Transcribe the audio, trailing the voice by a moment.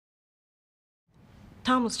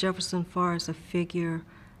Thomas Jefferson, far as a figure,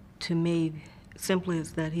 to me, simply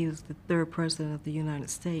is that he was the third president of the United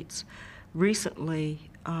States. Recently,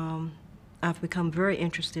 I've become very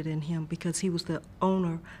interested in him because he was the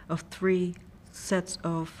owner of 3 sets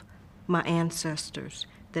of my ancestors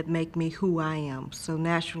that make me who I am. So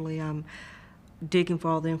naturally, I'm digging for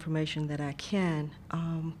all the information that I can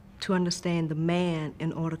to understand the man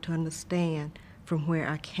in order to understand from where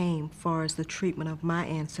I came, far as the treatment of my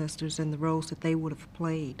ancestors and the roles that they would have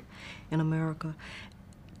played in America.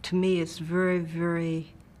 To me, it's very,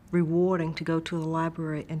 very rewarding to go to the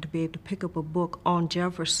library and to be able to pick up a book on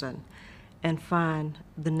Jefferson and find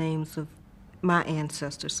the names of my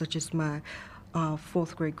ancestors, such as my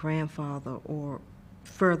 4th great-grandfather, or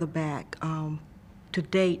further back to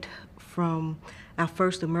date from our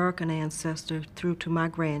first American ancestor through to my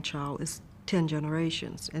grandchild is 10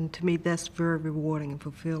 generations, and to me that's very rewarding and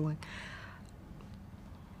fulfilling.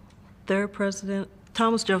 Third president,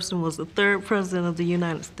 Thomas Jefferson was the 3rd president of the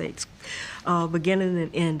United States, beginning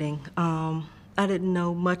and ending. I didn't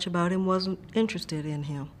know much about him, wasn't interested in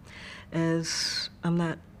him, as I'm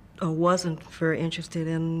not, or wasn't very interested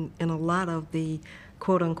in a lot of the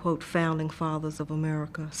quote-unquote founding fathers of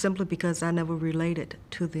America, simply because I never related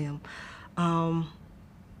to them.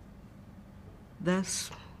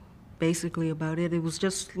 That's basically about it. It was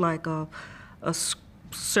just like a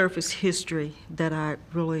surface history that I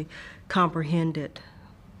really comprehended.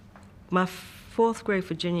 My 4th grade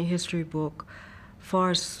Virginia history book, as far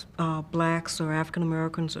as blacks or African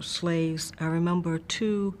Americans or slaves, I remember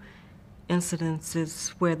 2 incidences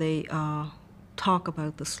where they talk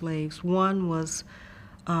about the slaves. One was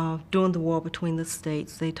during the war between the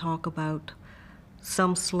states. They talk about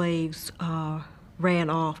some slaves ran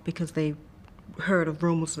off because they heard of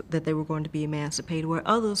rumors that they were going to be emancipated, where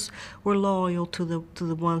others were loyal to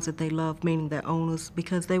the ones that they loved, meaning their owners,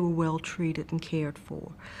 because they were well treated and cared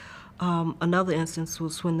for. Another instance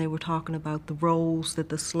was when they were talking about the roles that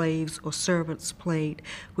the slaves or servants played,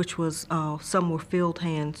 which was some were field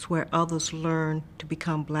hands where others learned to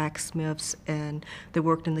become blacksmiths, and they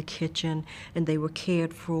worked in the kitchen, and they were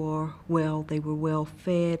cared for well, they were well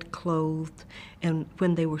fed, clothed, and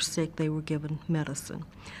when they were sick, they were given medicine.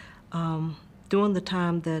 During the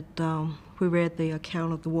time that we read the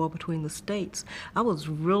account of the war between the states, I was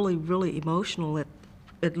really, really emotional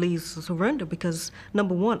at Lee's surrender because,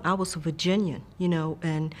 number one, I was a Virginian, you know,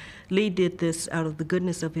 and Lee did this out of the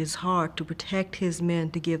goodness of his heart to protect his men,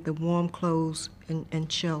 to give them warm clothes and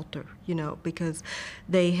shelter, you know, because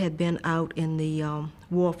they had been out in the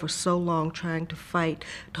war for so long trying to fight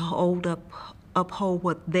to uphold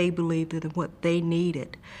what they believed in and what they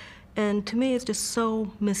needed. And to me, it's just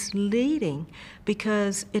so misleading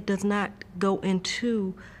because it does not go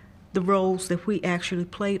into the roles that we actually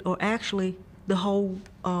played, or actually the whole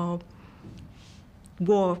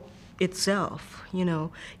war itself. You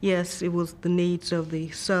know, yes, it was the needs of the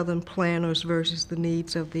Southern planters versus the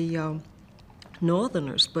needs of the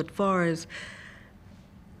Northerners, but far as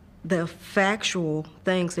the factual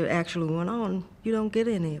things that actually went on, you don't get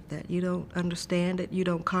any of that. You don't understand it, you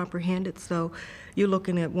don't comprehend it, so you're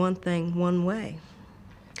looking at one thing one way.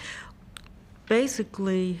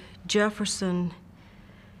 Basically, Jefferson,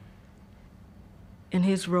 in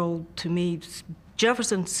his role, to me,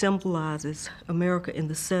 Jefferson symbolizes America in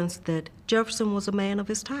the sense that Jefferson was a man of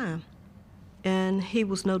his time, and he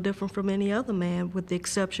was no different from any other man, with the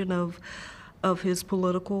exception of his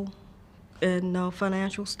political and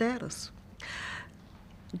financial status.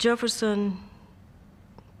 Jefferson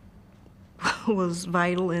was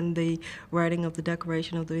vital in the writing of the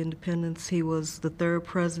Declaration of the Independence. He was the 3rd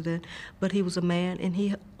president, but he was a man and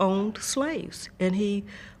he owned slaves and he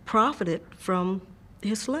profited from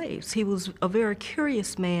his slaves. He was a very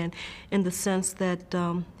curious man in the sense that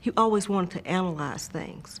he always wanted to analyze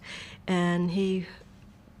things, and he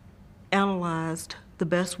analyzed the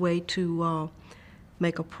best way to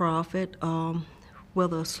make a profit,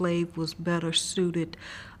 whether a slave was better suited.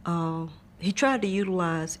 He tried to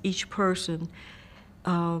utilize each person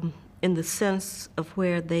in the sense of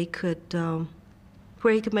where he could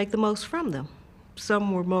make the most from them.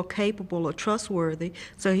 Some were more capable or trustworthy,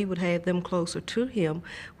 so he would have them closer to him,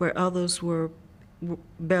 where others were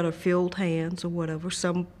better field hands or whatever.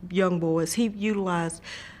 Some young boys, he utilized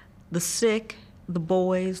the sick, the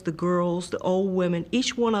boys, the girls, the old women,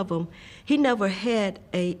 each one of them. He never had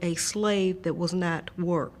a slave that was not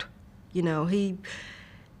worked. You know, he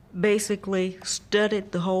basically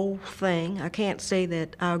studied the whole thing. I can't say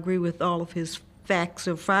that I agree with all of his facts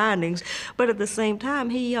or findings, but at the same time,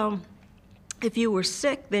 he, if you were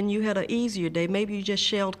sick, then you had an easier day. Maybe you just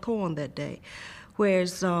shelled corn that day.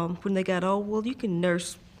 Whereas when they got old, well, you can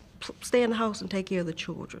nurse stay in the house and take care of the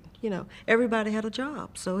children. You know, everybody had a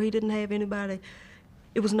job, so he didn't have anybody.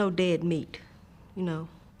 It was no dead meat, you know.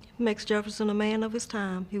 Makes Jefferson a man of his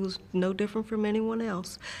time. He was no different from anyone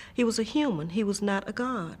else. He was a human. He was not a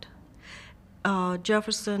god.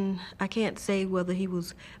 Jefferson, I can't say whether he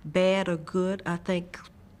was bad or good. I think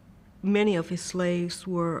many of his slaves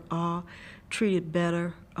were treated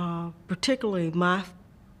better, particularly my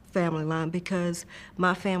family line, because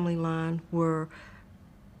my family line were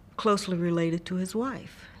closely related to his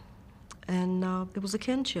wife. And there was a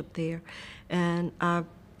kinship there. And I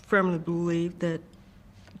firmly believe that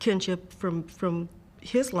kinship from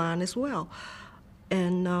his line as well.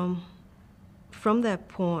 And from that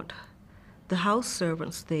point, the house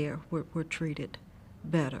servants there were treated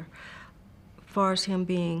better. As far as him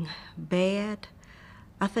being bad,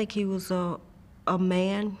 I think he was a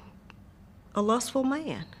man, a lustful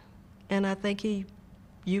man. And I think he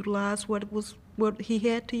utilized what he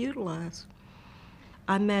had to utilize.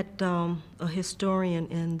 I met a historian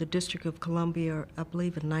in the District of Columbia, I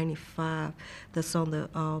believe in '95, that's on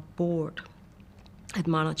the board at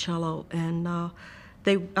Monticello, and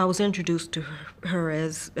I was introduced to her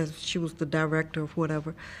as she was the director of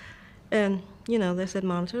whatever. And, you know, they said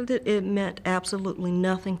Monticello. It meant absolutely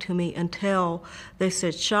nothing to me until they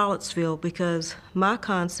said Charlottesville, because my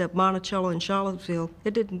concept, Monticello and Charlottesville,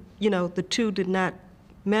 it didn't, you know, the two did not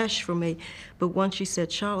mesh for me. But once she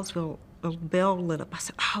said Charlottesville, a bell lit up. I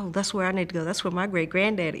said, oh, that's where I need to go. That's where my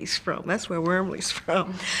great-granddaddy's from. That's where Wormley's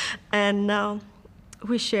from. And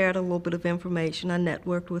we shared a little bit of information. I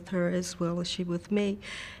networked with her as well as she with me.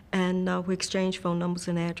 And we exchanged phone numbers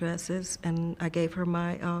and addresses. And I gave her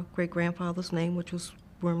my great-grandfather's name, which was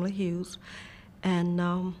Wormley Hughes.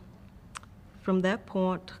 And from that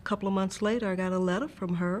point, a couple of months later, I got a letter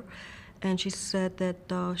from her. And she said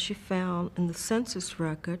that she found in the census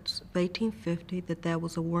records of 1850 that there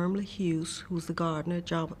was a Wormley Hughes, who was the gardener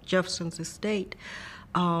at Jefferson's estate,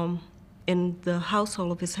 in the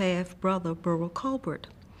household of his half-brother, Burwell Colbert.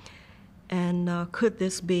 And could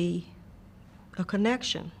this be a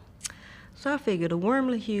connection? So I figured a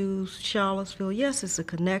Wormley Hughes, Charlottesville, yes, it's a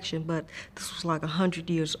connection, but this was like 100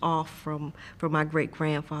 years off from my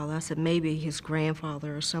great-grandfather. I said maybe his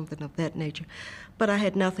grandfather or something of that nature. But I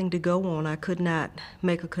had nothing to go on. I could not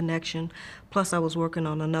make a connection. Plus, I was working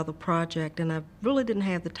on another project, and I really didn't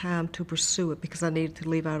have the time to pursue it because I needed to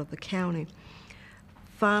leave out of the county.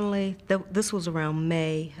 Finally, this was around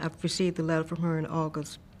May. I received the letter from her in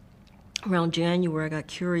August. Around January, I got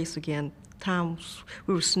curious again.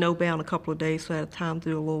 We were snowbound a couple of days, so I had time to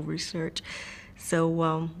do a little research.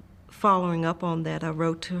 So following up on that, I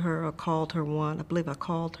wrote to her or called her I believe I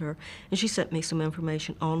called her, and she sent me some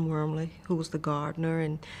information on Wormley, who was the gardener,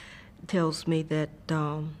 and tells me that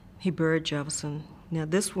he buried Jefferson. Now,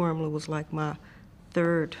 this Wormley was like my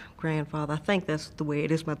third grandfather. I think that's the way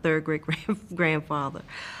it is, my third great-grandfather.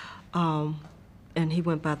 And he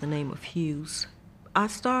went by the name of Hughes. I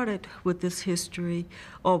started with this history,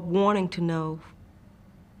 or wanting to know.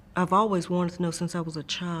 I've always wanted to know since I was a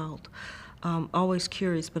child. Always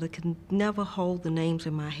curious, but I could never hold the names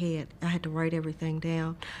in my head. I had to write everything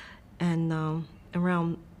down. And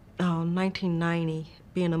around 1990,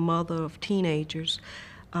 being a mother of teenagers,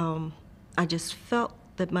 I just felt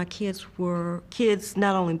that my kids were kids,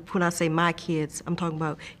 not only when I say my kids, I'm talking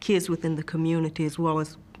about kids within the community as well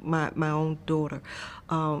as my own daughter.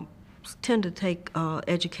 Tend to take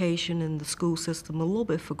education in the school system a little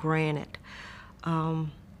bit for granted.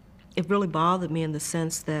 It really bothered me in the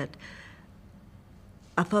sense that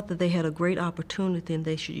I thought that they had a great opportunity and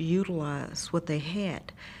they should utilize what they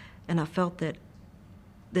had. And I felt that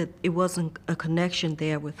it wasn't a connection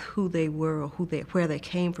there with who they were or where they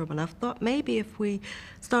came from. And I thought maybe if we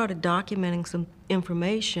started documenting some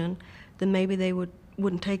information, then maybe they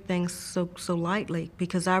wouldn't take things so lightly.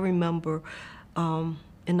 Because I remember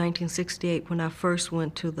in 1968, when I first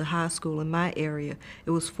went to the high school in my area,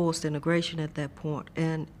 it was forced integration at that point.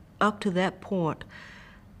 And up to that point,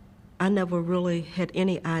 I never really had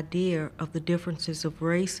any idea of the differences of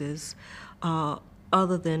races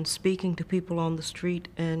other than speaking to people on the street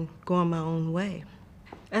and going my own way.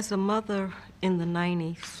 As a mother in the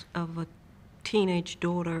 90s of a teenage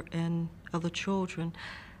daughter and other children,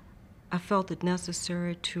 I felt it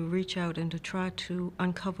necessary to reach out and to try to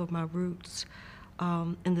uncover my roots.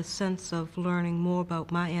 In the sense of learning more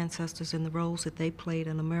about my ancestors and the roles that they played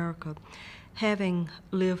in America. Having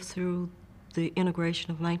lived through the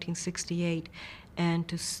integration of 1968 and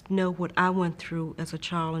to know what I went through as a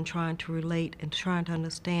child and trying to relate and trying to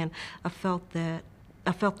understand, I felt the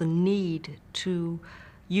need to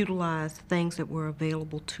utilize things that were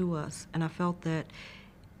available to us. And I felt that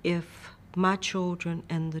if my children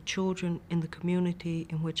and the children in the community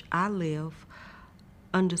in which I live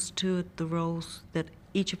understood the roles that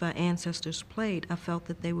each of our ancestors played, I felt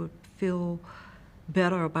that they would feel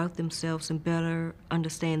better about themselves and better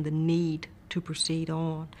understand the need to proceed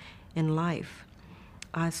on in life.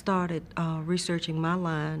 I started researching my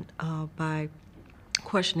line by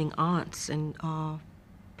questioning aunts and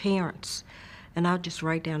parents, and I'd just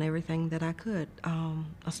write down everything that I could.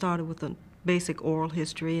 I started with a basic oral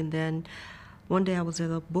history, and then one day I was at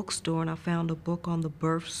a bookstore and I found a book on the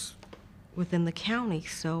births within the county.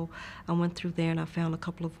 So I went through there and I found a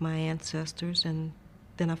couple of my ancestors, and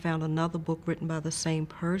then I found another book written by the same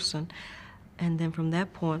person. And then from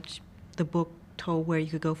that point, the book told where you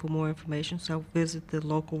could go for more information. So I visited the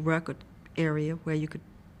local record area where you could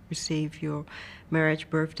receive your marriage,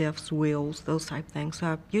 birth, deaths, wills, those type of things. So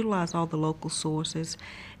I utilized all the local sources.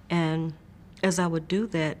 And as I would do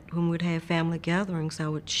that, when we'd have family gatherings, I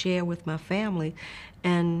would share with my family,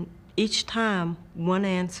 and each time one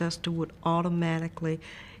ancestor would automatically,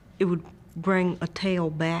 it would bring a tale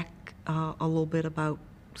back a little bit about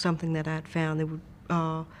something that I'd found. It would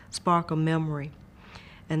spark a memory.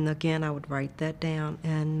 And again, I would write that down.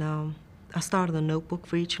 And I started a notebook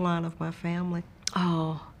for each line of my family.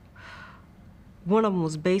 One of them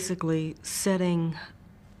was basically setting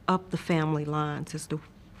up the family lines as to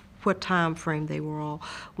what time frame they were all.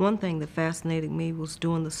 One thing that fascinated me was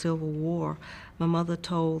during the Civil War. My mother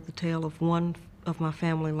told the tale of one of my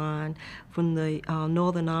family line when the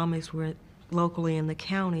Northern armies were locally in the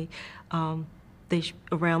county.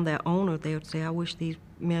 Around their owner, they would say, "I wish these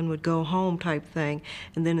men would go home," type thing.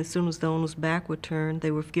 And then as soon as the owner's back would turn,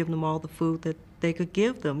 they were giving them all the food that they could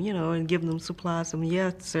give them, and give them supplies. And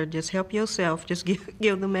yes, sir, just help yourself. Just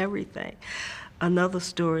give them everything. Another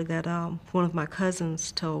story that one of my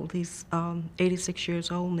cousins told, he's 86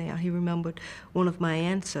 years old now. He remembered one of my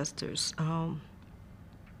ancestors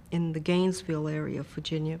in the Gainesville area of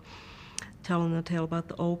Virginia telling a tale about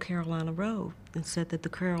the old Carolina Road, and said that the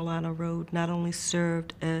Carolina Road not only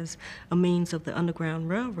served as a means of the Underground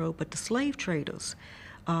Railroad, but the slave traders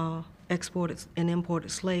exported and imported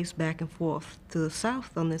slaves back and forth to the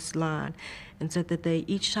South on this line, and said that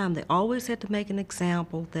each time they always had to make an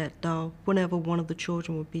example that whenever one of the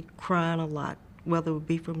children would be crying a lot, whether it would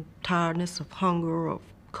be from tiredness, of hunger, or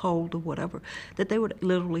cold, or whatever, that they would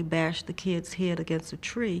literally bash the kid's head against a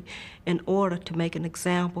tree in order to make an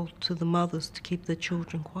example to the mothers to keep the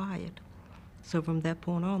children quiet. So from that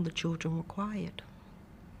point on, the children were quiet.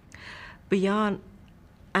 Beyond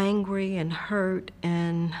angry and hurt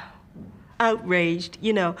and outraged,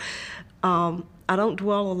 I don't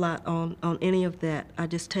dwell a lot on any of that. I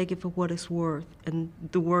just take it for what it's worth, and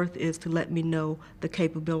the worth is to let me know the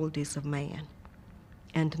capabilities of man,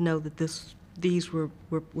 and to know that these were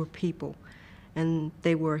people, and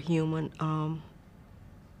they were human.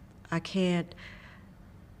 I can't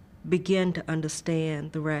begin to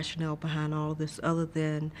understand the rationale behind all of this other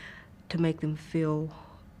than to make them feel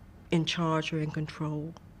in charge or in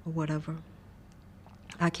control or whatever.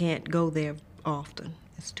 I can't go there often.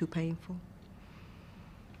 It's too painful.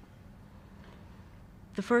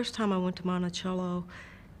 The first time I went to Monticello,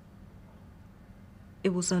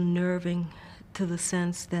 it was unnerving to the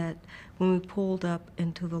sense that when we pulled up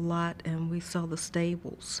into the lot and we saw the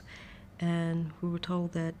stables, and we were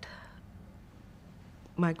told that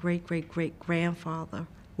my great-great-great-grandfather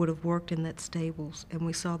would have worked in that stables, and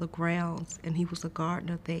we saw the grounds, and he was a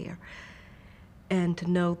gardener there. And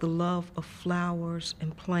to know the love of flowers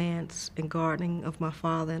and plants and gardening of my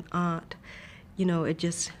father and aunt, it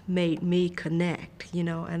just made me connect,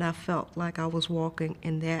 and I felt like I was walking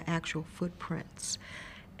in their actual footprints.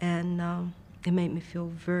 And it made me feel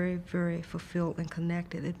very, very fulfilled and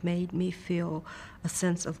connected. It made me feel a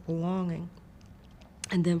sense of belonging.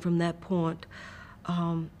 And then from that point,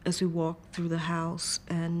 as we walked through the house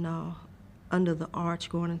and under the arch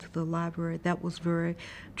going into the library, that was very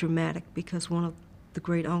dramatic because one of the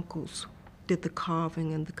great uncles did the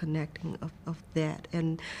carving and the connecting of that,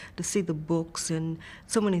 and to see the books and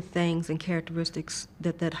so many things and characteristics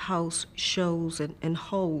that house shows and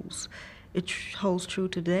holds. It holds true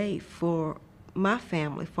today for my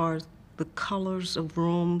family, as far as the colors of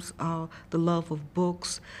rooms, the love of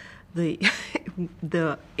books, the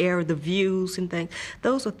the air, the views and things.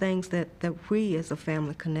 Those are things that we as a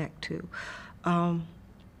family connect to. To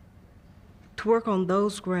work on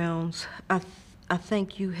those grounds, I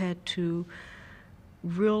think you had to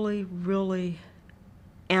really, really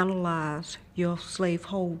analyze your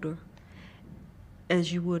slaveholder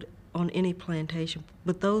as you would on any plantation.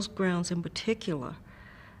 But those grounds in particular,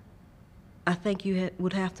 I think you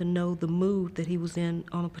would have to know the mood that he was in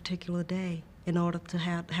on a particular day. in order to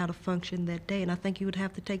have how to function that day. And I think you would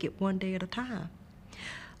have to take it one day at a time.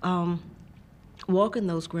 Walking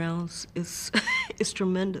those grounds is is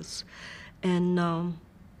tremendous, and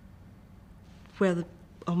where the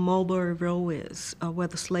Mulberry Row is, where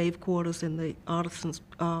the slave quarters and the artisans'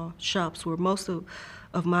 shops were. Most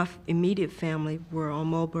of my immediate family were on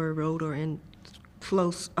Mulberry Road or in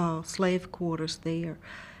close slave quarters there,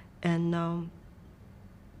 and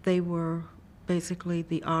they were basically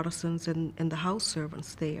the artisans and the house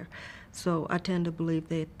servants there. So I tend to believe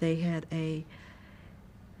that they had a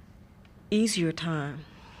easier time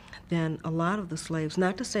than a lot of the slaves.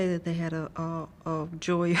 Not to say that they had a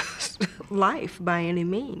joyous life by any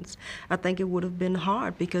means. I think it would have been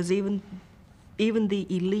hard because even the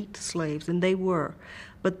elite slaves, and they were,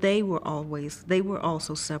 but they were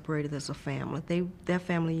also separated as a family. Their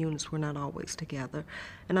family units were not always together.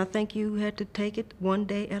 And I think you had to take it one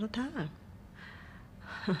day at a time.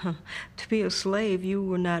 To be a slave, you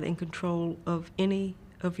were not in control of any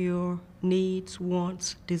of your needs,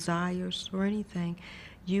 wants, desires, or anything.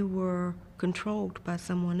 You were controlled by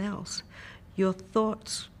someone else. Your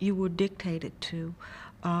thoughts, you were dictated to.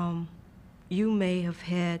 You may have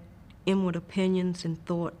had inward opinions and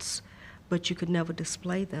thoughts, but you could never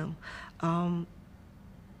display them.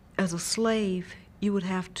 As a slave, you would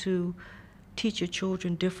have to teach your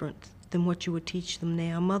children different than what you would teach them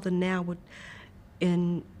now. A mother now would,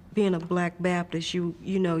 in being a Black Baptist, you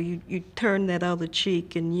turn that other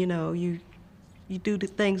cheek, and you do the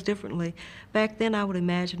things differently. Back then, I would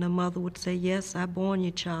imagine a mother would say, "Yes, I born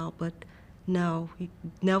your child, but no, you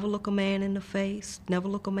never look a man in the face, never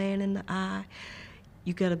look a man in the eye.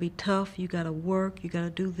 You got to be tough. You got to work. You got to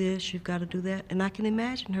do this. You've got to do that." And I can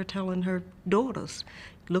imagine her telling her daughters,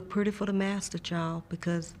 "Look pretty for the master, child,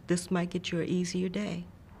 because this might get you an easier day."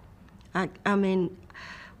 I mean,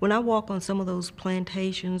 when I walk on some of those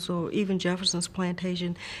plantations, or even Jefferson's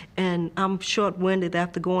plantation, and I'm short-winded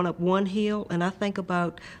after going up one hill, and I think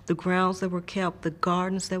about the grounds that were kept, the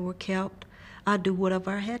gardens that were kept, I'd do whatever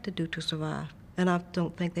I had to do to survive, and I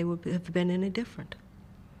don't think they would have been any different.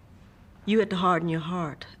 You had to harden your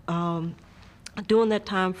heart. During that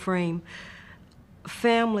time frame,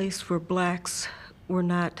 families for blacks were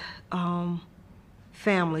not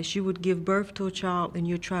families. You would give birth to a child, and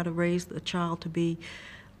you'd try to raise the child to be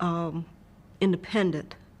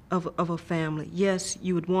independent of a family. Yes,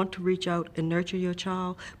 you would want to reach out and nurture your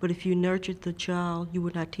child, but if you nurtured the child, you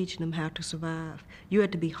were not teaching them how to survive. You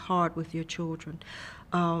had to be hard with your children.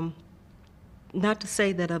 Not to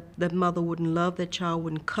say that that mother wouldn't love that child,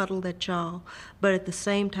 wouldn't cuddle that child, but at the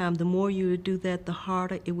same time, the more you would do that, the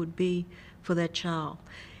harder it would be for that child.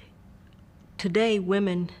 Today,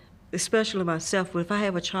 women, especially myself, if I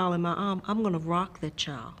have a child in my arm, I'm going to rock that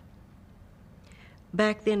child.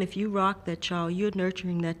 Back then, if you rocked that child, you're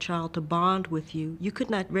nurturing that child to bond with you. You could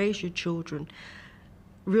not raise your children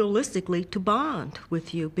realistically to bond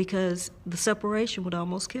with you because the separation would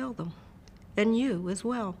almost kill them, and you as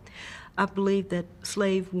well. I believe that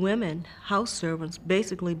slave women, house servants,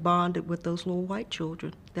 basically bonded with those little white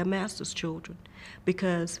children, their master's children,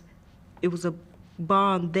 because it was a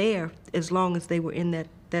bond there as long as they were in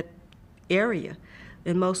that area.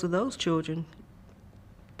 And most of those children,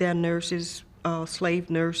 their nurses, slave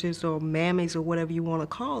nurses or mammies or whatever you want to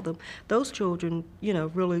call them, those children,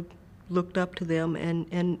 really looked up to them,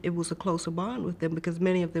 and it was a closer bond with them because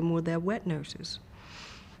many of them were their wet nurses.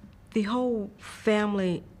 The whole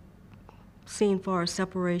family scene for a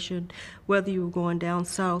separation, whether you were going down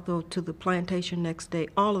south or to the plantation next day,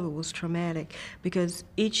 all of it was traumatic because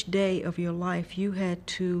each day of your life you had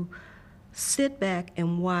to sit back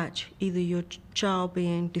and watch either your child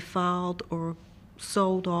being defiled or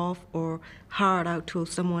sold off or hired out to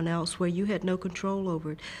someone else where you had no control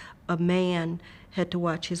over it. A man had to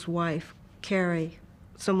watch his wife carry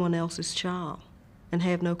someone else's child and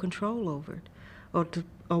have no control over it, or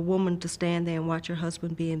a woman to stand there and watch her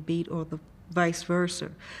husband being beat, or the vice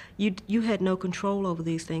versa. You had no control over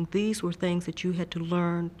these things. These were things that you had to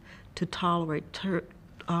learn to tolerate,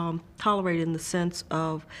 tolerate in the sense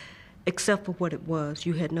of, except for what it was,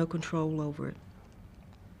 you had no control over it.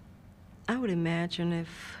 I would imagine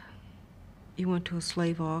if you went to a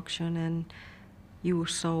slave auction and you were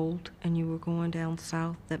sold and you were going down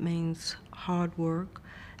south, that means hard work,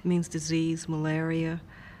 it means disease, malaria,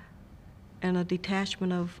 and a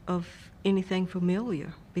detachment of anything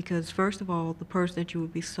familiar. Because first of all, the person that you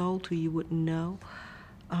would be sold to, you wouldn't know.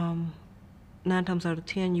 9 times out of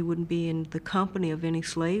 10, you wouldn't be in the company of any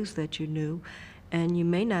slaves that you knew, and you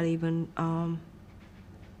may not even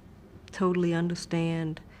totally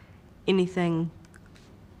understand anything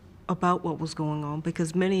about what was going on,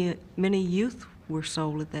 because many youth were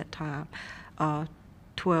sold at that time.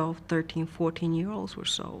 12, 13, 14-year-olds were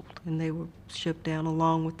sold, and they were shipped down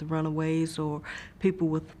along with the runaways or people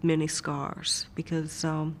with many scars, because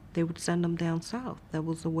they would send them down south. That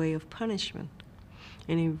was a way of punishment.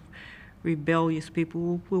 Any rebellious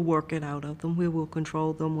people, we'll work it out of them. We will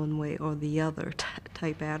control them one way or the other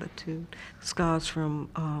type attitude. Scars from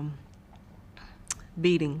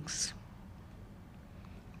beatings.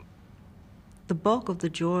 The bulk of the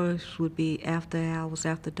joys would be after hours,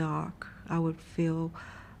 after dark. I would feel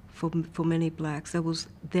for many blacks, that was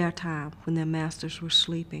their time when their masters were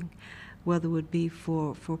sleeping, whether it would be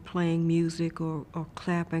for playing music or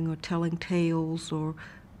clapping or telling tales or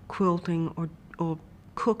quilting or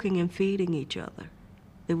cooking and feeding each other.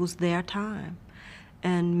 It was their time.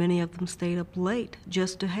 And many of them stayed up late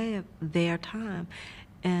just to have their time.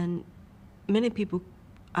 And many people,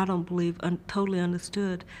 I don't believe, totally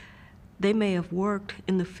understood. They may have worked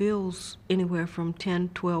in the fields anywhere from 10,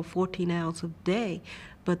 12, 14 hours a day,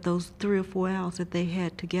 but those 3 or 4 hours that they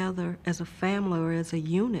had together as a family or as a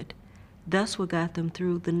unit, that's what got them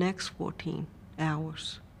through the next 14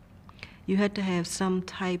 hours. You had to have some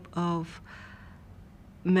type of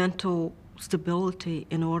mental stability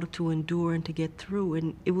in order to endure and to get through.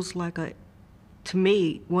 And it was like to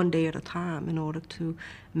me, one day at a time in order to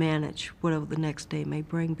manage whatever the next day may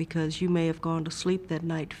bring, because you may have gone to sleep that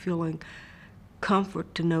night feeling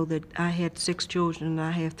comfort to know that I had 6 children and I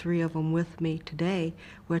have 3 of them with me today,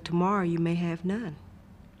 where tomorrow you may have none.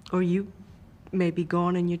 Or you may be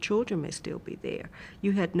gone and your children may still be there.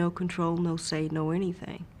 You had no control, no say, no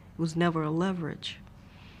anything. It was never a leverage.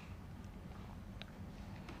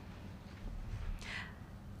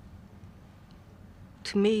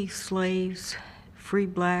 To me, slaves, free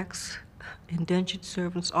blacks, indentured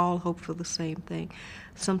servants all hope for the same thing,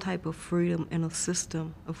 some type of freedom in a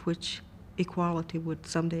system of which equality would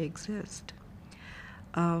someday exist.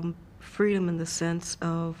 Freedom in the sense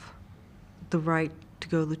of the right to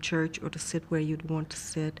go to church or to sit where you'd want to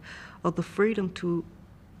sit, or the freedom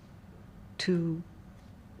to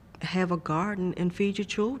have a garden and feed your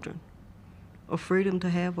children, or freedom to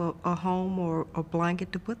have a home or a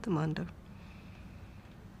blanket to put them under.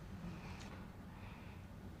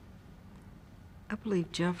 I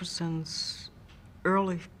believe Jefferson's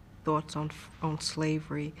early thoughts on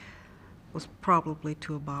slavery was probably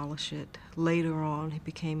to abolish it. Later on, he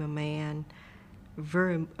became a man,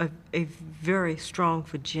 a very strong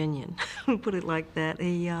Virginian, put it like that.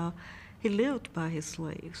 He lived by his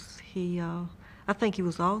slaves. I think he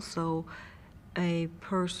was also a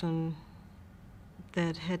person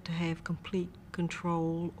that had to have complete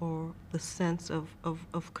control, or the sense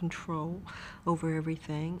of control over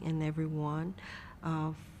everything and everyone,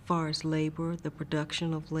 far as labor, the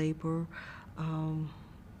production of labor,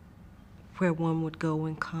 where one would go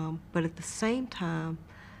and come. But at the same time,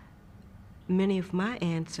 many of my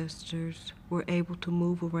ancestors were able to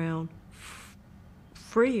move around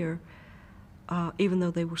freer, even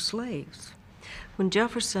though they were slaves. When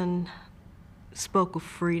Jefferson spoke of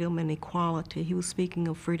freedom and equality, he was speaking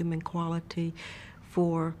of freedom and equality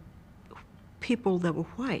for people that were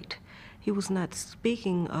white. He was not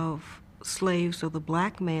speaking of slaves or the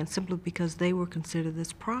black man simply because they were considered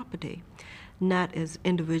as property, not as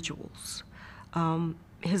individuals.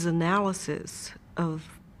 His analysis of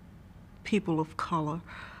people of color,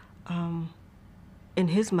 in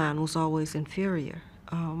his mind, was always inferior,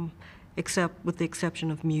 except with the exception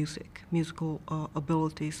of musical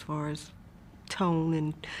ability as far as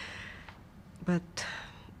tone, but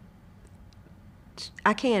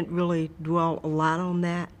I can't really dwell a lot on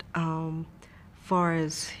that far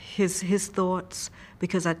as his thoughts,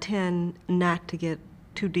 because I tend not to get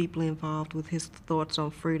too deeply involved with his thoughts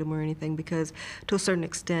on freedom or anything, because to a certain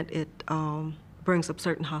extent it brings up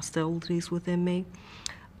certain hostilities within me,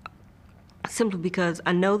 simply because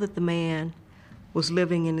I know that the man was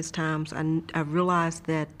living in his times. I realized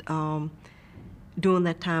that during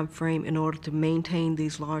that time frame, in order to maintain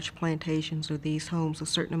these large plantations or these homes, a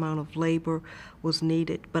certain amount of labor was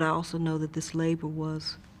needed. But I also know that this labor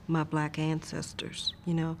was my black ancestors,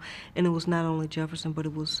 and it was not only Jefferson, but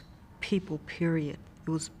it was people, period. It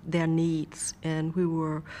was their needs, and we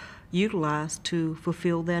were utilized to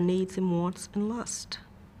fulfill their needs and wants and lust.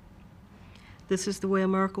 This is the way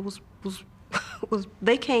America was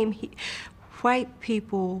they came here. White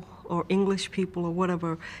people or English people or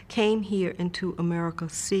whatever came here into America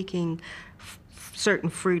seeking certain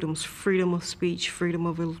freedoms, freedom of speech, freedom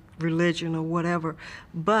of religion or whatever,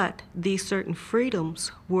 but these certain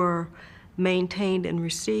freedoms were maintained and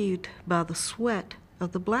received by the sweat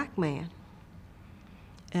of the black man.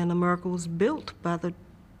 And America was built by the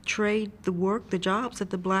trade, the work, the jobs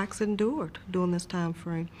that the blacks endured during this time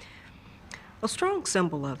frame. a strong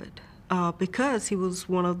symbol of it, because he was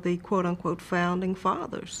one of the quote-unquote founding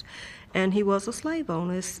fathers, and he was a slave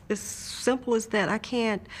owner. It's simple as that. I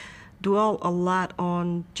can't dwell a lot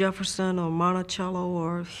on Jefferson or Monticello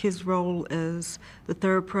or his role as the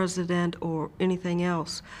third president or anything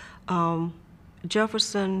else.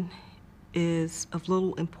 Jefferson is of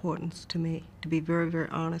little importance to me, to be very, very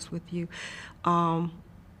honest with you. I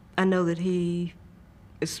know that he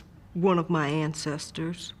is one of my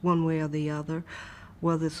ancestors, one way or the other,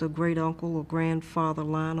 whether it's a great uncle or grandfather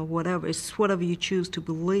line or whatever. It's whatever you choose to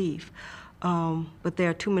believe. But there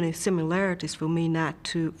are too many similarities for me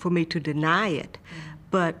to deny it.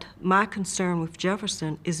 But my concern with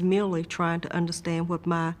Jefferson is merely trying to understand what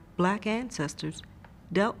my black ancestors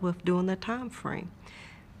dealt with during that time frame.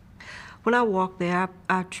 When I walk there,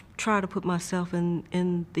 I try to put myself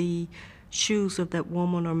in the shoes of that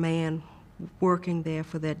woman or man working there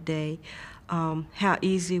for that day. How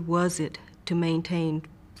easy was it to maintain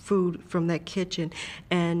food from that kitchen,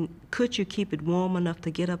 and could you keep it warm enough to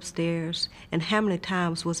get upstairs, and how many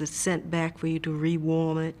times was it sent back for you to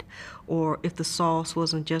rewarm it, or if the sauce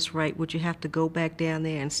wasn't just right, would you have to go back down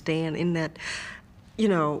there and stand in that,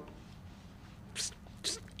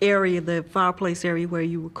 area, the fireplace area where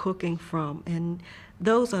you were cooking from? And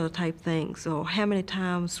those are the type things. Or how many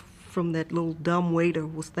times from that little dumb waiter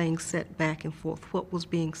was things sent back and forth? What was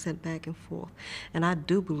being sent back and forth? And I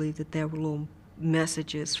do believe that there were little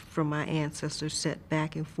messages from my ancestors sent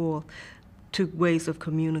back and forth to ways of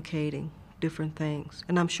communicating different things.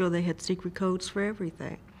 And I'm sure they had secret codes for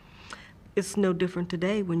everything. It's no different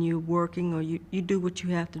today when you're working or you do what you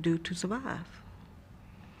have to do to survive.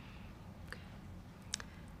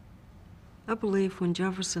 I believe when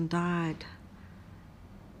Jefferson died,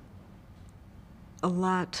 a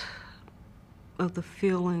lot of the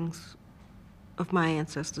feelings of my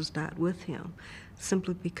ancestors died with him,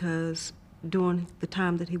 simply because during the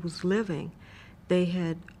time that he was living, they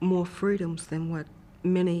had more freedoms than what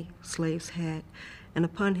many slaves had. And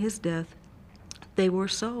upon his death, they were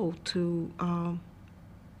sold to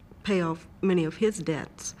pay off many of his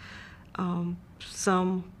debts.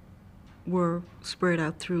 Some were spread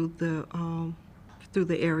out through the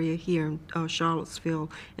area here in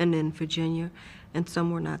Charlottesville and in Virginia, and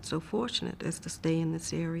some were not so fortunate as to stay in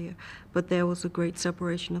this area. But there was a great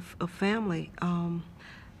separation of family.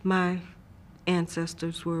 My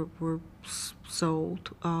ancestors were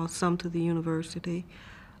sold, some to the university.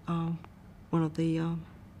 One of the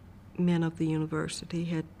men of the university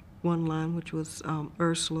had one line, which was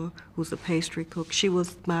Ursula, who was a pastry cook. She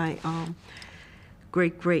was my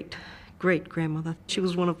great-grandmother. She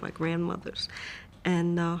was one of my grandmothers.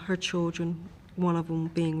 And her children, one of them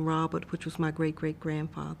being Robert, which was my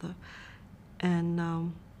great-great-grandfather. And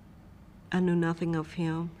I knew nothing of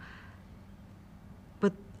him.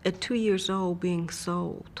 But at 2 years old, being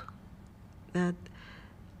sold, that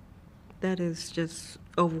is just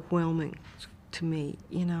overwhelming to me.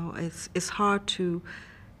 It's hard to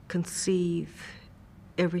conceive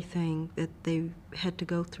everything that they had to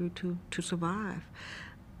go through to survive.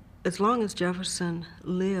 As long as Jefferson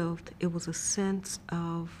lived, it was a sense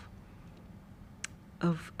of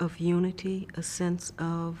unity, a sense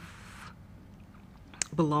of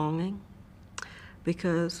belonging,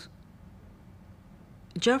 because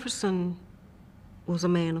Jefferson was a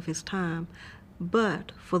man of his time,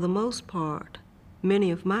 but for the most part,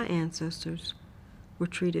 many of my ancestors were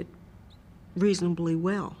treated reasonably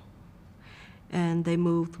well, and they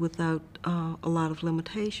moved without a lot of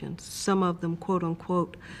limitations. Some of them, quote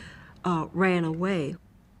unquote, ran away.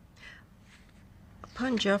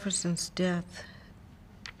 Upon Jefferson's death,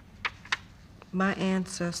 my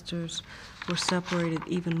ancestors were separated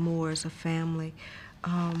even more as a family.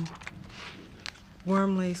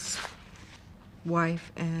 Wormley's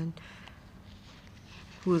wife, and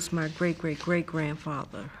who was my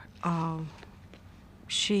great-great-great-grandfather,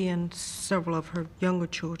 she and several of her younger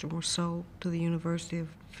children were sold to the University of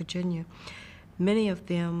Virginia. Many of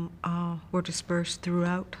them were dispersed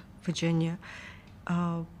throughout Virginia,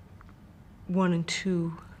 1 and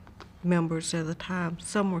 2 members at a time.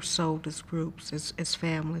 Some were sold as groups, as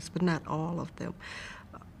families, but not all of them.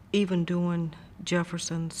 Even during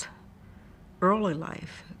Jefferson's early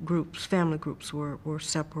life, family groups were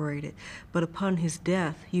separated. But upon his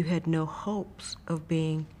death, you had no hopes of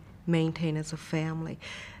being maintained as a family.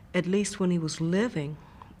 At least when he was living,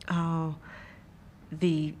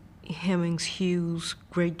 the Hemmings, Hughes,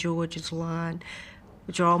 Great George's line,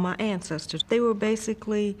 which are all my ancestors, they were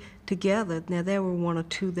basically together. Now, there were 1 or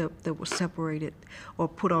 2 that were separated or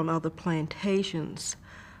put on other plantations.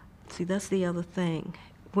 See, that's the other thing.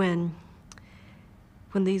 When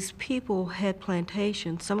when these people had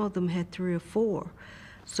plantations, some of them had 3 or 4.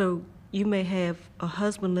 So you may have a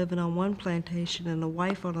husband living on one plantation and a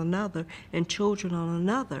wife on another and children on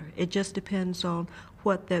another. It just depends on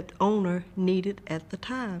what that owner needed at the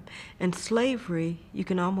time. And slavery, you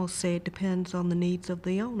can almost say it depends on the needs of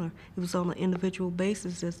the owner. It was on an individual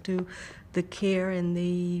basis as to the care and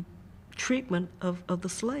the treatment of the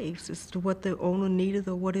slaves, as to what the owner needed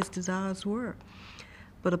or what his desires were.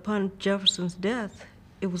 But upon Jefferson's death,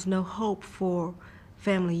 it was no hope for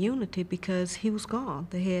family unity because he was gone.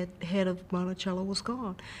 The head of Monticello was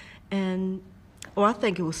gone. And I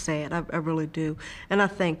think it was sad. I really do. And I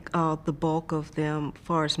think the bulk of them, as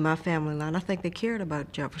far as my family line, I think they cared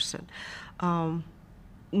about Jefferson. Not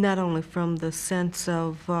only from the sense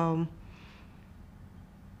of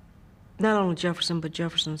not only Jefferson, but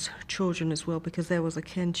Jefferson's children as well, because there was a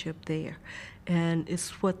kinship there. And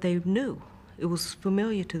it's what they knew. It was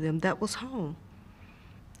familiar to them. That was home.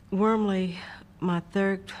 Wormley, my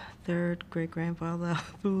third great-grandfather, I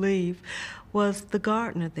believe, was the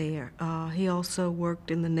gardener there. He also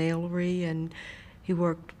worked in the nailery, and he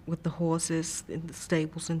worked with the horses in the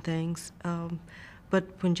stables and things. But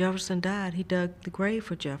when Jefferson died, he dug the grave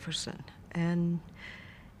for Jefferson. And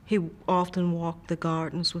he often walked the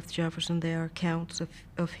gardens with Jefferson. There are accounts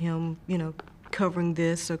of him, you know, covering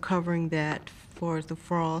this or covering that for the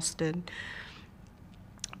frost. And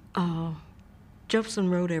Jefferson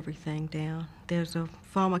wrote everything down. There's a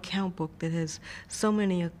farm account book that has so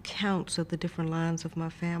many accounts of the different lines of my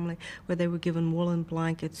family, where they were given woolen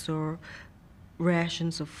blankets or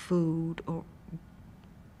rations of food or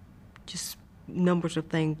just numbers of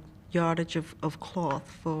things, yardage of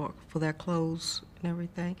cloth for their clothes and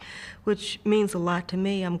everything, which means a lot to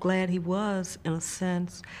me. I'm glad he was, in a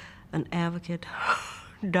sense, an advocate,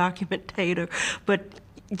 documentator, but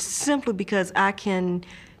simply because I can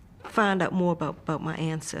find out more about my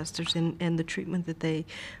ancestors and the treatment that they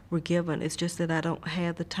were given. It's just that I don't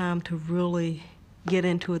have the time to really get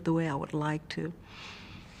into it the way I would like to.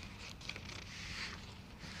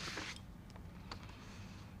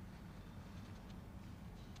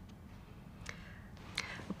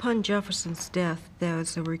 Upon Jefferson's death, there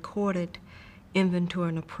is a recorded inventory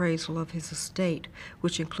and appraisal of his estate,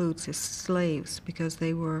 which includes his slaves because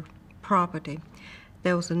they were property.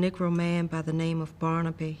 There was a Negro man by the name of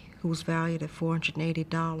Barnaby who was valued at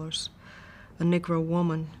 $480, a Negro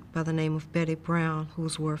woman by the name of Betty Brown who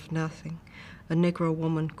was worth nothing, a Negro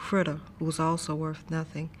woman, Critter, who was also worth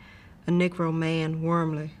nothing, a Negro man,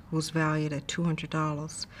 Wormley, who was valued at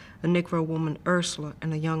 $200, a Negro woman, Ursula,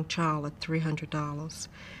 and a young child at $300.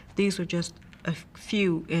 These are just a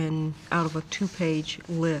few out of a 2-page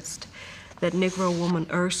list. That Negro woman,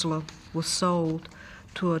 Ursula, was sold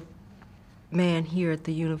to a man here at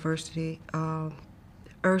the university.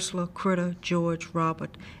 Ursula, Critter, George,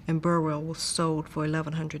 Robert, and Burwell was sold for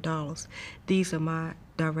 $1,100. These are my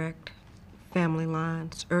direct family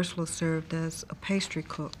lines. Ursula served as a pastry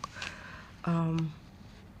cook.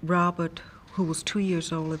 Robert, who was 2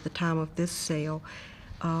 years old at the time of this sale,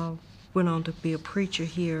 went on to be a preacher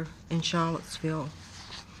here in Charlottesville.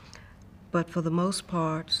 But for the most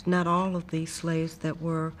part, not all of these slaves that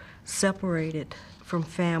were separated from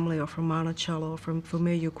family or from Monticello or from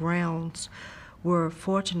familiar grounds were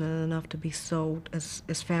fortunate enough to be sold as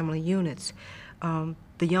family units.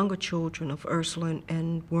 The younger children of Ursula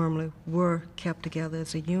and Wormley were kept together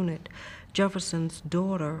as a unit. Jefferson's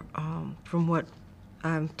daughter, from what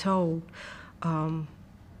I'm told,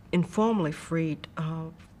 informally freed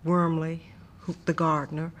Wormley, the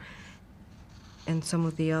gardener, and some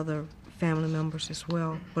of the other family members as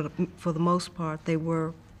well. But for the most part, they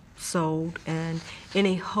were sold, and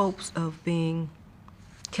any hopes of being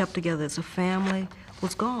kept together as a family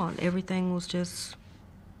was gone. Everything was just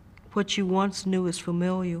what you once knew as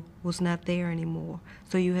familiar was not there anymore.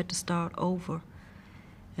 So you had to start over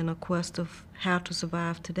in a quest of how to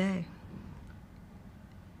survive today.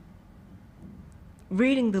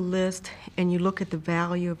 Reading the list and you look at the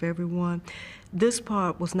value of everyone, this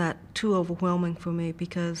part was not too overwhelming for me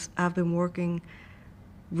because I've been working,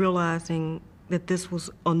 realizing that this was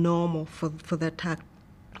a normal for that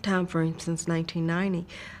time frame since 1990.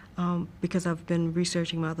 Because I've been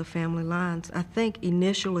researching my other family lines. I think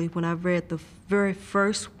initially when I read the very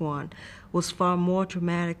first one was far more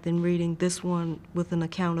dramatic than reading this one with an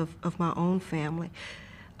account of my own family.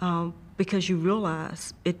 Because you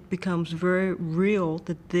realize it becomes very real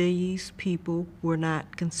that these people were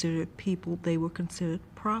not considered people, they were considered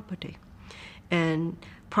property. And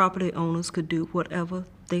property owners could do whatever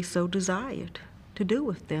they so desired to do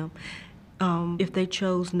with them. If they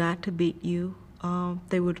chose not to beat you,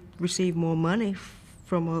 they would receive more money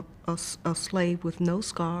from a slave with no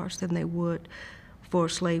scars than they would for a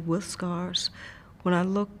slave with scars. When I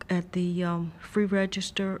look at the Free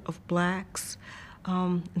Register of Blacks, in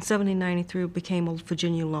 1793 it became a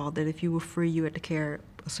Virginia law that if you were free, you had to carry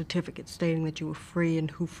a certificate stating that you were free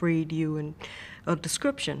and who freed you and a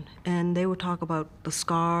description. And they would talk about the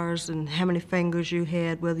scars and how many fingers you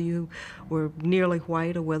had, whether you were nearly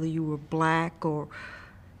white or whether you were black. Or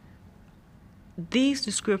these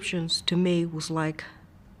descriptions to me was like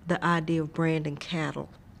the idea of branding cattle,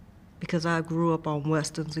 because I grew up on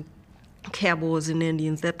westerns and cowboys and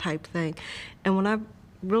Indians, that type of thing. And when I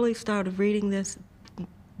really started reading this,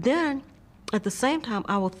 then at the same time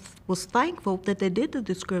I was thankful that they did the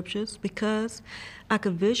descriptions, because I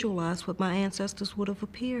could visualize what my ancestors would have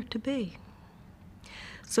appeared to be.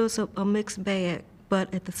 So it's a mixed bag,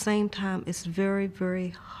 but at the same time it's very, very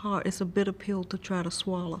hard. It's a bitter pill to try to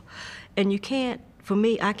swallow. And you can't, for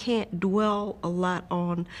me, I can't dwell a lot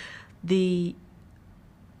on the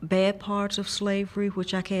bad parts of slavery,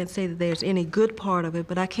 which I can't say that there's any good part of it,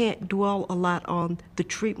 but I can't dwell a lot on the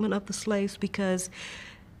treatment of the slaves, because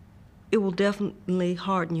it will definitely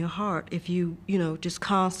harden your heart if you just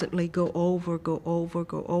constantly go over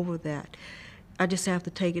that. I just have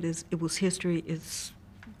to take it as it was history.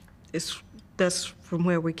 That's from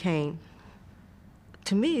where we came.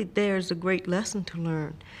 To me, there's a great lesson to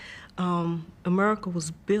learn. America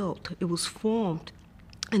was built, it was formed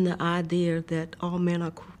in the idea that all men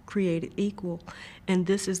are created equal, and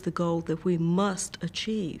this is the goal that we must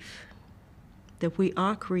achieve, that we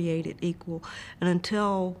are created equal. And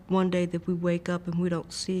until one day that we wake up and we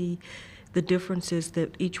don't see the differences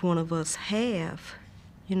that each one of us have,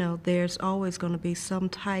 there's always going to be some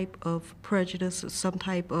type of prejudice, some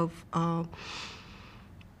type of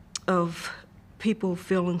people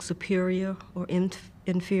feeling superior or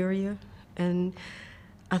inferior. And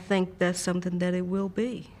I think that's something that it will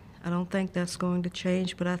be. I don't think that's going to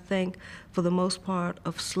change, but I think for the most part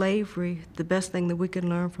of slavery, the best thing that we can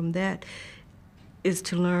learn from that is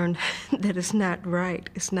to learn that it's not right.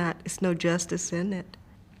 It's no justice in it.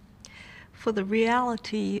 For the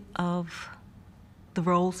reality of the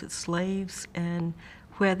roles as slaves and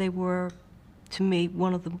where they were, to me,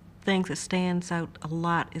 one of the things that stands out a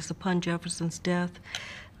lot is upon Jefferson's death,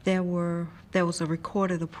 there was a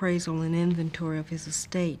recorded appraisal and inventory of his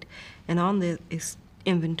estate, and on the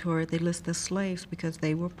inventory they list the slaves because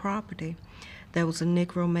they were property. There was a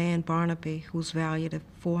Negro man, Barnaby, who was valued at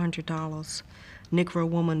 $400. Negro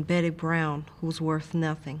woman, Betty Brown, who was worth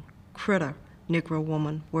nothing. Critter, Negro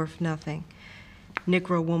woman, worth nothing.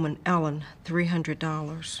 Negro woman, Ellen,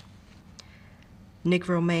 $300.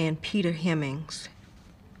 Negro man, Peter Hemmings,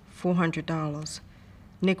 $400.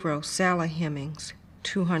 Negro, Sally Hemmings,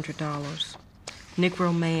 $200.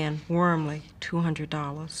 Negro man, Wormley,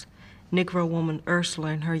 $200. Negro woman, Ursula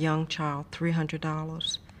and her young child,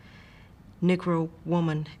 $300. Negro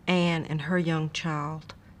woman, Ann and her young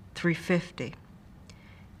child, $350.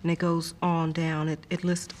 And it goes on down. It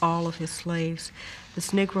lists all of his slaves. This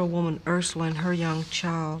Negro woman, Ursula, and her young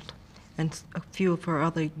child, and a few of her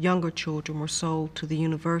other younger children were sold to the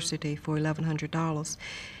university for $1,100.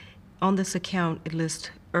 On this account, it lists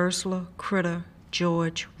Ursula, Critter,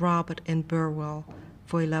 George, Robert, and Burwell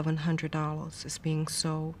for $1,100 as being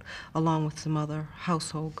sold, along with some other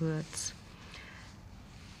household goods.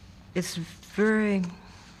 It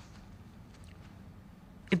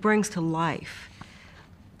brings to life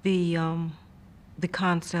the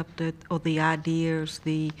concept or the ideas,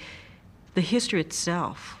 the history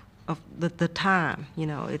itself of the time.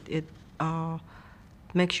 It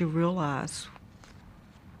makes you realize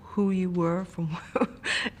who you were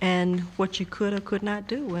and what you could or could not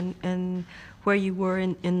do, and where you were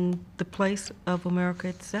in the place of America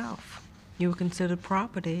itself. You were considered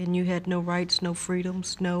property, and you had no rights, no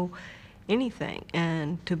freedoms, no anything.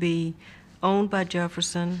 And to be owned by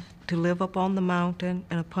Jefferson, to live up on the mountain,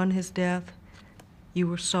 and upon his death, you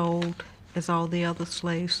were sold as all the other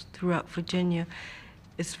slaves throughout Virginia.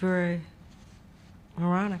 It's very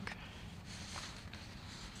ironic.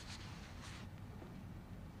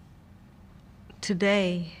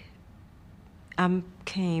 Today, I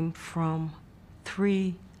came from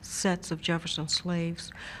 3 sets of Jefferson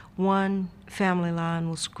slaves. One family line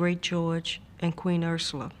was Great George and Queen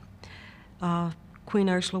Ursula. Queen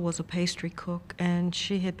Ursula was a pastry cook, and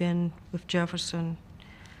she had been with Jefferson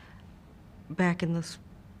back in the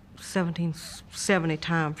 1770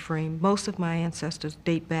 time frame. Most of my ancestors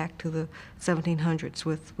date back to the 1700s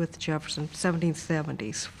with Jefferson,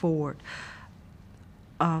 1770s forward.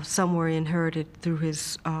 Some were inherited through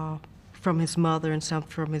from his mother, and some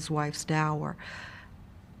from his wife's dower.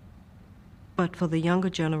 But for the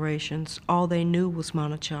younger generations, all they knew was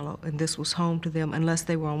Monticello, and this was home to them unless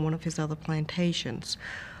they were on one of his other plantations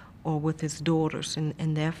or with his daughters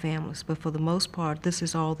and their families. But for the most part, this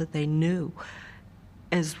is all that they knew,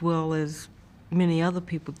 as well as many other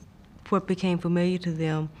people. What became familiar to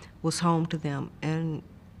them was home to them, and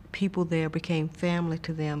people there became family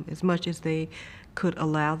to them as much as they could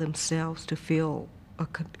allow themselves to feel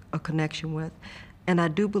a connection with. And I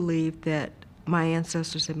do believe that my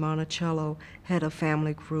ancestors in Monticello had a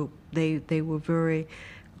family group. They were very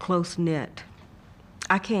close-knit.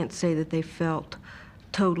 I can't say that they felt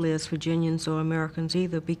totally as Virginians or Americans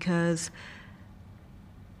either, because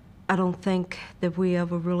I don't think that we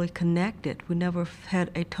ever really connected. We never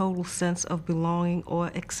had a total sense of belonging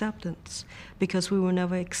or acceptance, because we were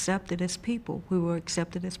never accepted as people. We were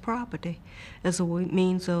accepted as property, as a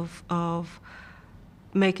means of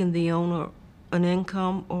making the owner an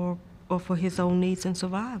income or for his own needs and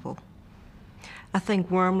survival. I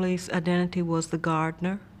think Wormley's identity was the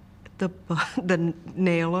gardener, the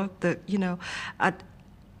nailer,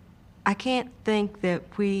 I can't think that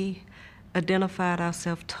we identified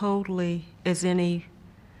ourselves totally as any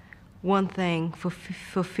one thing for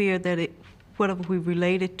fear that whatever we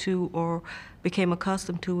related to or became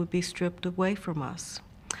accustomed to would be stripped away from us.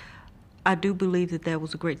 I do believe that there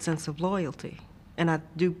was a great sense of loyalty, and I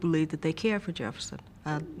do believe that they cared for Jefferson.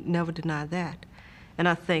 I never deny that. And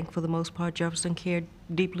I think, for the most part, Jefferson cared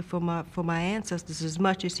deeply for my ancestors as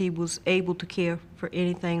much as he was able to care for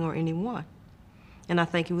anything or anyone. And I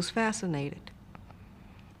think he was fascinated.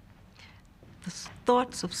 The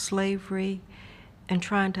thoughts of slavery and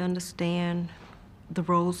trying to understand the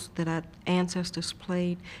roles that our ancestors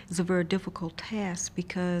played is a very difficult task,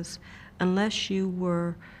 because unless you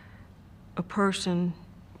were a person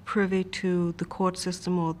privy to the court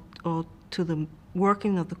system or to the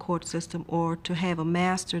working of the court system, or to have a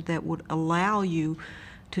master that would allow you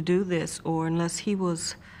to do this, or unless he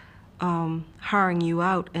was hiring you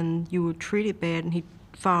out and you were treated bad and he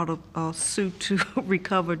filed a suit to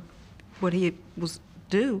recover what he was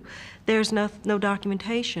due, there's no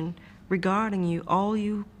documentation regarding you. All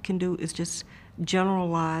you can do is just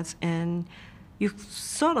generalize, and you're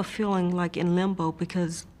sort of feeling like in limbo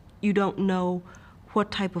because you don't know what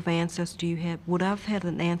type of ancestor you had. Would I have had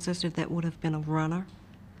an ancestor that would have been a runner?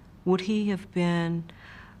 Would he have been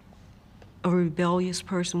a rebellious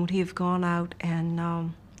person? Would he have gone out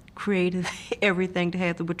and created everything to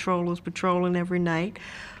have the patrollers patrolling every night?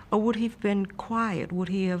 Or would he have been quiet? Would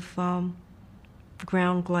he have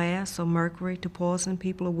ground glass or mercury to poison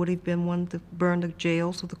people? Or would he have been one to burn the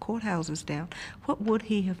jails or the courthouses down? What would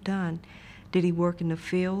he have done? Did he work in the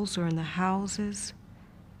fields or in the houses?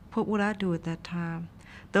 What would I do at that time?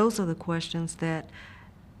 Those are the questions that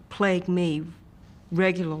plague me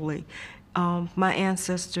regularly. My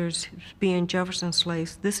ancestors being Jefferson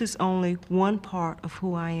slaves, this is only one part of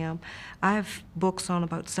who I am. I have books on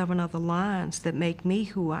about 7 other lines that make me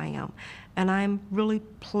who I am. And I'm really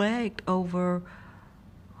plagued over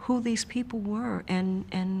who these people were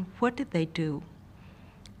and what did they do.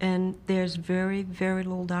 And there's very, very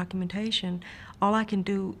little documentation. All I can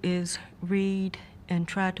do is read and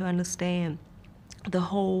try to understand the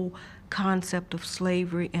whole concept of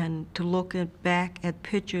slavery, and to look back at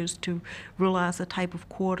pictures to realize the type of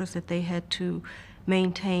quarters that they had to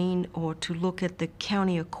maintain, or to look at the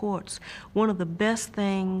county courts. One of the best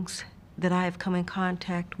things that I have come in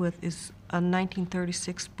contact with is a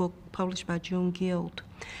 1936 book published by June Guild,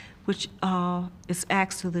 which is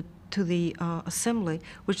Acts to the Assembly,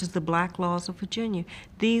 which is the Black Laws of Virginia.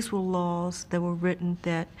 These were laws that were written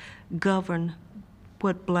that govern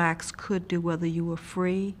what blacks could do, whether you were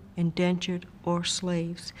free, indentured, or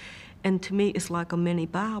slaves. And to me, it's like a mini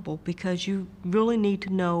Bible, because you really need to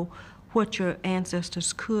know what your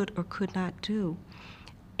ancestors could or could not do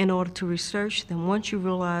in order to research them. Once you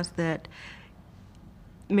realize that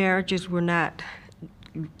marriages were not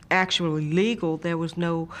actually legal, there was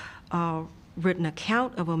no written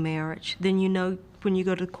account of a marriage, then you know when you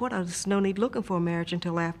go to the court, there's no need looking for a marriage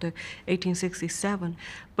until after 1867.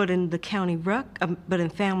 But in the county but in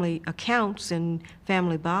family accounts and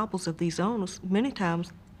family Bibles of these owners, many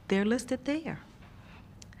times they're listed there.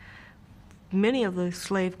 Many of the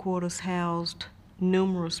slave quarters housed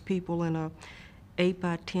numerous people in a 8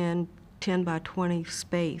 by 10, 10 by 20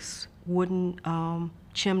 space, wooden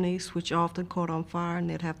chimneys, which often caught on fire,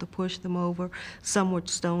 and they'd have to push them over. Some were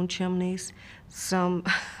stone chimneys. Some,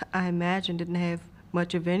 I imagine, didn't have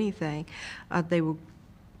much of anything. They were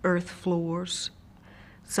earth floors.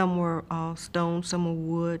 Some were stone, some were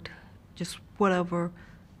wood, just whatever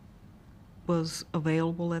was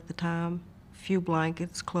available at the time. few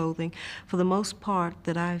blankets, clothing. For the most part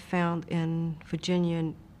that I found in Virginia,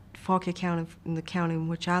 in Fauquier County, in the county in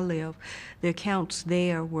which I live, the accounts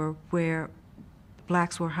there were where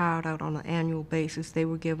blacks were hired out on an annual basis. They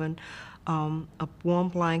were given a warm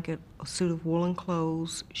blanket, a suit of woolen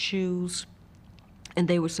clothes, shoes, and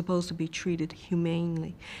they were supposed to be treated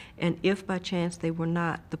humanely. And if by chance they were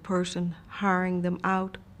not, the person hiring them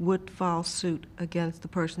out would file suit against the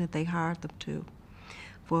person that they hired them to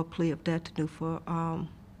for a plea of debt to do for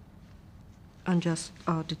unjust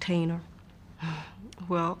detainer.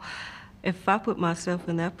 Well, if I put myself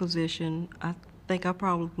in that position, I think I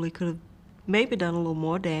probably could have maybe done a little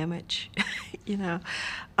more damage, you know.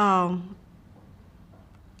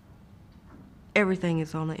 Everything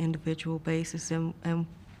is on an individual basis and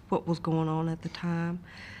what was going on at the time.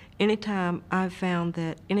 Anytime I found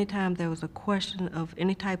that anytime there was a question of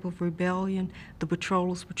any type of rebellion, the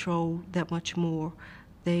patrollers patrolled that much more.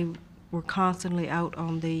 They were constantly out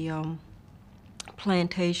on the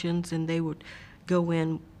plantations, and they would go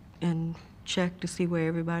in and check to see where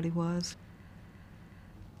everybody was.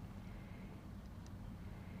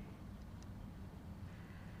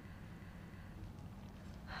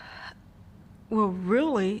 Well,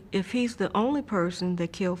 really, if he's the only person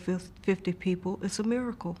that killed 50 people, it's a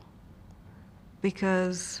miracle.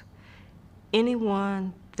 Because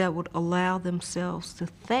anyone that would allow themselves to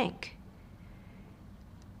think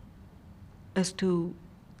as to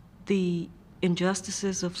the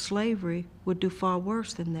injustices of slavery would do far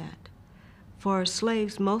worse than that. For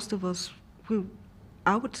slaves, most of us,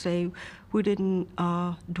 I would say, we didn't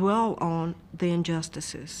dwell on the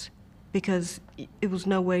injustices, because it was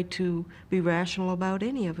no way to be rational about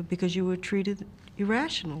any of it, because you were treated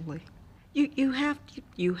irrationally. You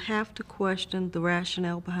have to question the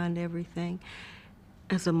rationale behind everything.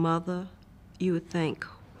 As a mother, you would think,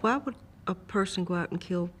 why would a person go out and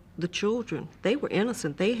kill the children? They were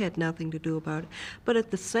innocent. They had nothing to do about it. But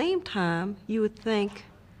at the same time, you would think,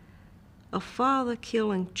 a father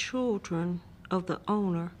killing children of the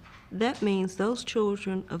owner, that means those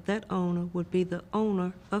children of that owner would be the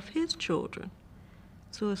owner of his children.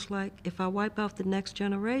 So it's like, if I wipe out the next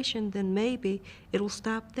generation, then maybe it'll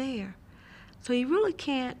stop there. So you really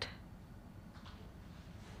can't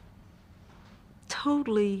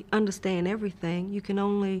totally understand everything. You can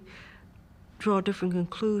only draw different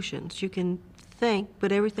conclusions. You can think,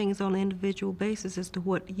 but everything is on an individual basis as to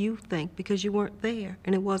what you think, because you weren't there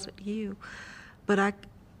and it wasn't you. But I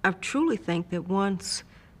truly think that once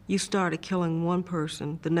you started killing one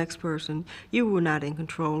person, the next person, you were not in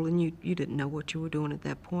control, and you didn't know what you were doing at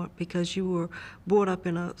that point, because you were brought up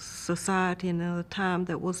in a society and at a time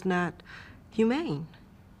that was not humane.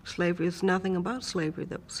 Slavery is nothing about slavery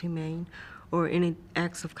that was humane, or any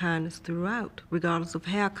acts of kindness throughout, regardless of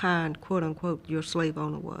how kind, quote unquote, your slave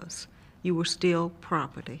owner was. You were still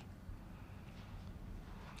property.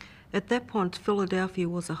 At that point, Philadelphia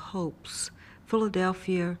was a hoax.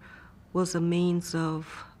 Philadelphia was a means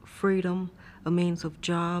of freedom, a means of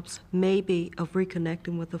jobs, maybe of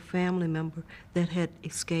reconnecting with a family member that had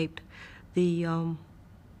escaped the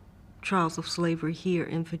trials of slavery here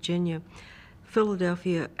in Virginia.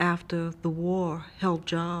 Philadelphia, after the war, held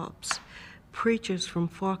jobs. Preachers from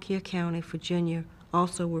Fauquier County, Virginia,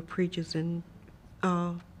 also were preachers in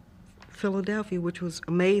Philadelphia, which was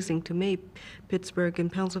amazing to me. Pittsburgh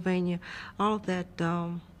and Pennsylvania, all of that,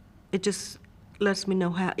 it just lets me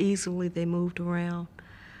know how easily they moved around.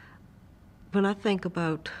 When I think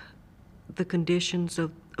about the conditions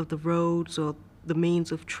of the roads or the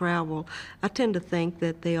means of travel, I tend to think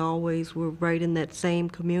that they always were right in that same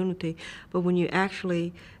community. But when you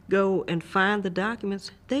actually go and find the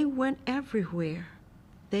documents, they went everywhere.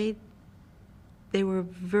 They were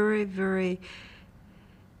very, very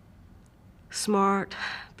smart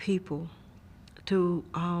people to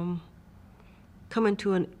come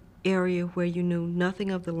into an area where you knew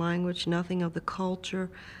nothing of the language, nothing of the culture,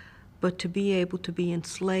 but to be able to be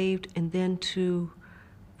enslaved and then to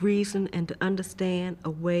reason and to understand a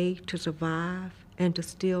way to survive and to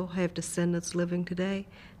still have descendants living today.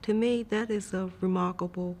 To me, that is a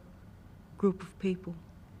remarkable group of people.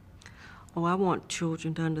 Oh, I want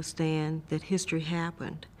children to understand that history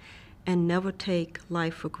happened, and never take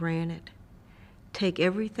life for granted. Take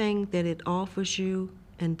everything that it offers you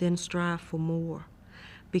and then strive for more,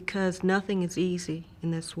 because nothing is easy in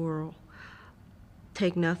this world.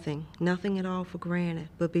 Take nothing at all for granted,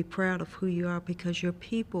 but be proud of who you are, because your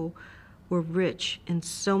people were rich in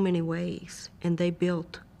so many ways, and they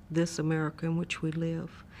built this America in which we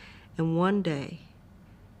live. And one day,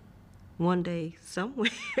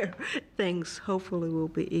 somewhere, things hopefully will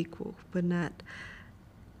be equal, but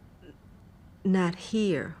not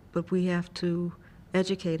here. but we have to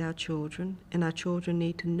educate our children, and our children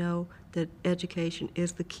need to know that education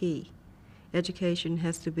is the key. Education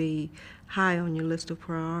has to be high on your list of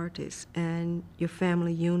priorities, and your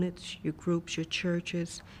family units, your groups, your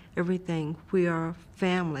churches, everything. We are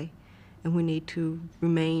family, and we need to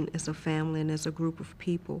remain as a family and as a group of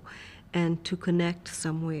people, and to connect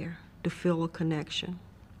somewhere, to feel a connection.